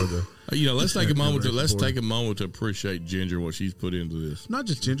for the. Let's take a moment to appreciate Ginger, what she's put into this. Not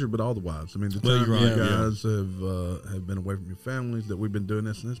just Ginger, but all the wives. I mean, the Well, time you're you right, guys have been away from your families, that we've been doing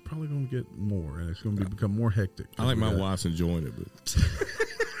this, and it's probably going to get more, and it's going to become more hectic. I think my wife's enjoying it, but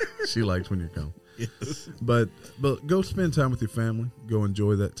she likes when you come. Yes. But go spend time with your family. Go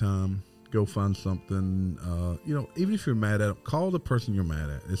enjoy that time. Go find something. Even if you're mad at them, call the person you're mad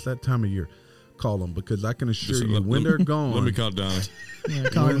at. It's that time of year. Call them, because I can assure you, when they're gone. Let me call Donnie.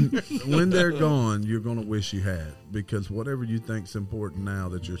 When they're gone, you're going to wish you had, because whatever you think's important now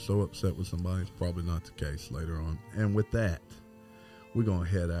that you're so upset with somebody, it's probably not the case later on. And with that, we're going to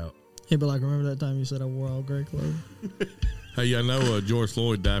head out. He'd be like, remember that time you said I wore all gray clothes? Hey, y'all know George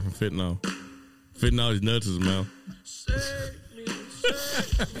Floyd died from fentanyl. Fentanyl is nuts in his mouth.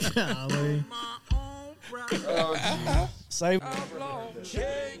 Golly. Save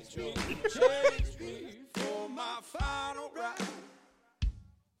Change me for my final ride.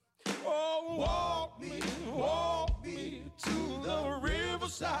 Oh, walk me to the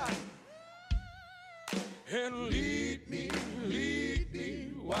riverside, and lead me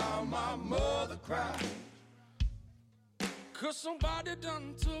while my mother cried. 'Cause somebody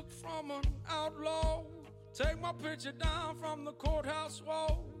done took from an outlaw. Take my picture down from the courthouse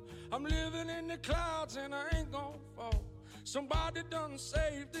wall. I'm living in the clouds and I ain't gon' fall. Somebody done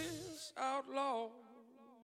saved this outlaw.